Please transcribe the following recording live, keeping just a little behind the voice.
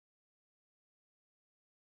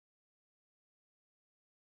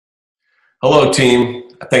Hello, team.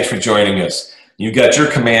 Thanks for joining us. You've got your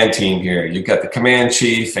command team here. You've got the Command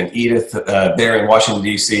Chief and Edith there in Washington,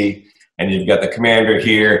 D.C., and you've got the commander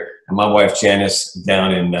here and my wife, Janis,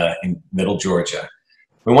 down in Middle Georgia.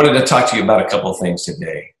 We wanted to talk to you about a couple of things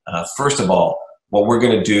today. First of all, what we're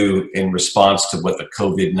going to do in response to what the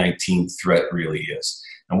COVID-19 threat really is.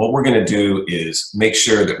 And what we're going to do is make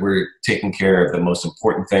sure that we're taking care of the most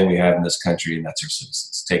important thing we have in this country, and that's our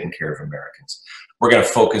citizens, taking care of Americans. We're going to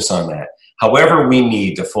focus on that. However we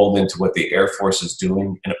need to fold into what the Air Force is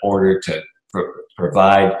doing in order to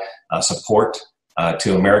provide support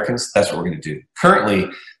to Americans, that's what we're going to do. Currently,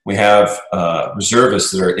 we have reservists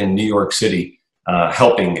that are in New York City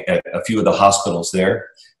helping at a few of the hospitals there,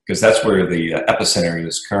 because that's where the epicenter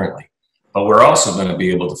is currently. But we're also going to be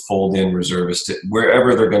able to fold in reservists to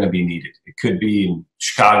wherever they're going to be needed. It could be in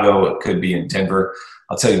Chicago, it could be in Denver.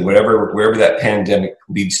 I'll tell you, wherever that pandemic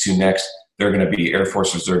leads to next, there are going to be Air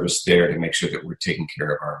Force reservists there to make sure that we're taking care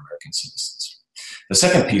of our American citizens. The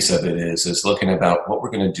second piece of it is looking about what we're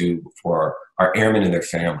going to do for our airmen and their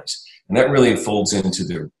families. And that really folds into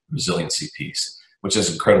the resiliency piece, which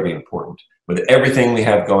is incredibly important. With everything we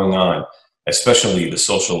have going on, especially the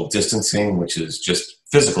social distancing, which is just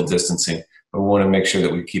physical distancing, but we want to make sure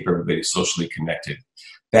that we keep everybody socially connected.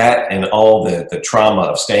 That and all the trauma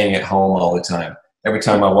of staying at home all the time. Every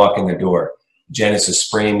time I walk in the door, Janis is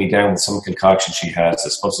spraying me down with some concoction she has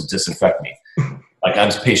that's supposed to disinfect me. Like I'm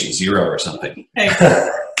patient zero or something.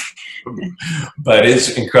 But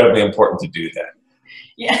it's incredibly important to do that.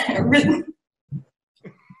 Yeah.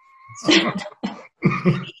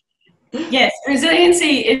 Yes,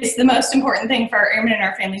 resiliency is the most important thing for our airmen and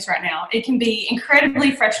our families right now. It can be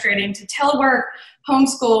incredibly frustrating to telework,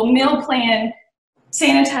 homeschool, meal plan,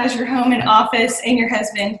 sanitize your home and office and your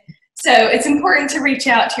husband. So it's important to reach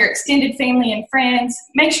out to your extended family and friends.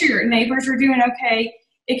 Make sure your neighbors are doing okay.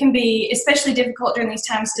 It can be especially difficult during these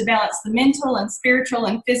times to balance the mental and spiritual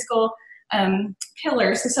and physical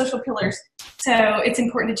pillars, the social pillars. So it's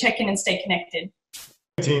important to check in and stay connected.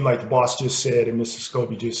 Team, like the boss just said and Mr.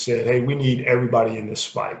 Scobee just said, hey, we need everybody in this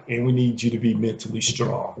fight and we need you to be mentally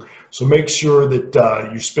strong. So make sure that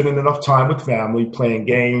you're spending enough time with family, playing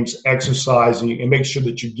games, exercising, and make sure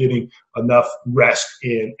that you're getting enough rest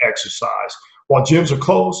and exercise. While gyms are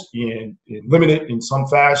closed and limited in some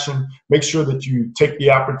fashion, make sure that you take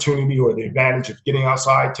the opportunity or the advantage of getting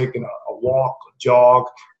outside, taking a walk, a jog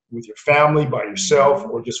with your family, by yourself,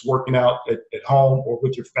 or just working out at home or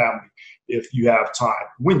with your family if you have time,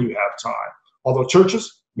 when you have time. Although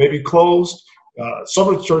churches may be closed, some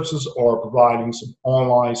of the churches are providing some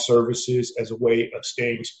online services as a way of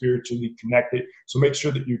staying spiritually connected. So make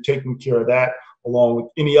sure that you're taking care of that, along with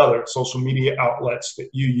any other social media outlets that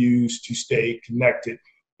you use to stay connected,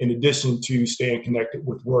 in addition to staying connected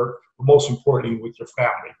with work, but most importantly with your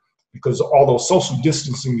family. Because although social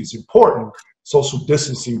distancing is important, social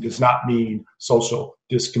distancing does not mean social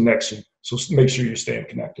disconnection. So make sure you're staying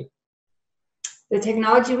connected. The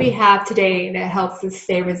technology we have today that helps us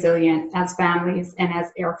stay resilient as families and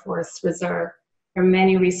as Air Force Reserve, there are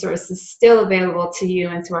many resources still available to you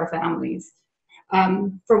and to our families.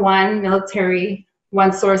 For one,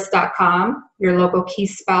 military1source.com, your local key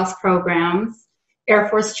spouse programs, Air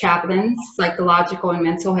Force chaplains, psychological and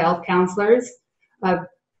mental health counselors,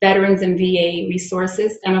 veterans and VA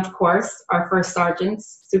resources, and of course, our first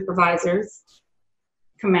sergeants, supervisors,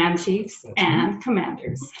 command chiefs, and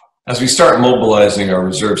commanders. As we start mobilizing our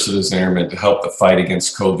reserve citizen airmen to help the fight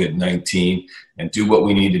against COVID-19 and do what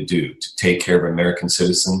we need to do to take care of American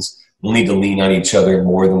citizens, we'll need to lean on each other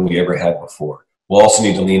more than we ever had before. We'll also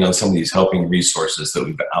need to lean on some of these helping resources that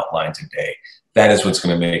we've outlined today. That is what's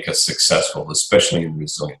going to make us successful, especially in the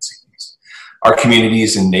resiliency piece. Our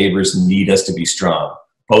communities and neighbors need us to be strong,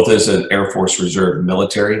 both as an Air Force Reserve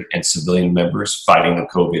military and civilian members fighting the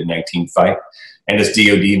COVID-19 fight, and as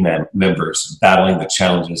DoD members battling the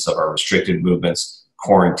challenges of our restricted movements,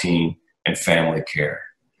 quarantine, and family care.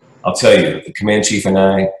 I'll tell you, the Command Chief and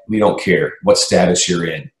I, we don't care what status you're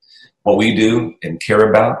in. What we do and care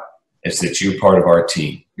about is that you're part of our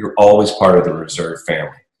team. You're always part of the Reserve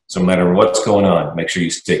family. So no matter what's going on, make sure you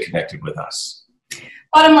stay connected with us.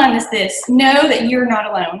 Bottom line is this: know that you're not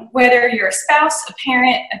alone. Whether you're a spouse, a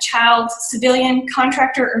parent, a child, civilian,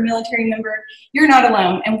 contractor, or military member, you're not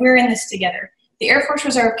alone, and we're in this together. The Air Force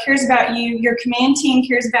Reserve cares about you. Your command team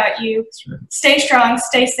cares about you. Stay strong,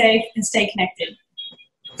 stay safe, and stay connected.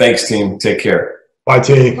 Thanks, team. Take care. Bye,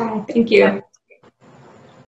 team. Bye. Thank you.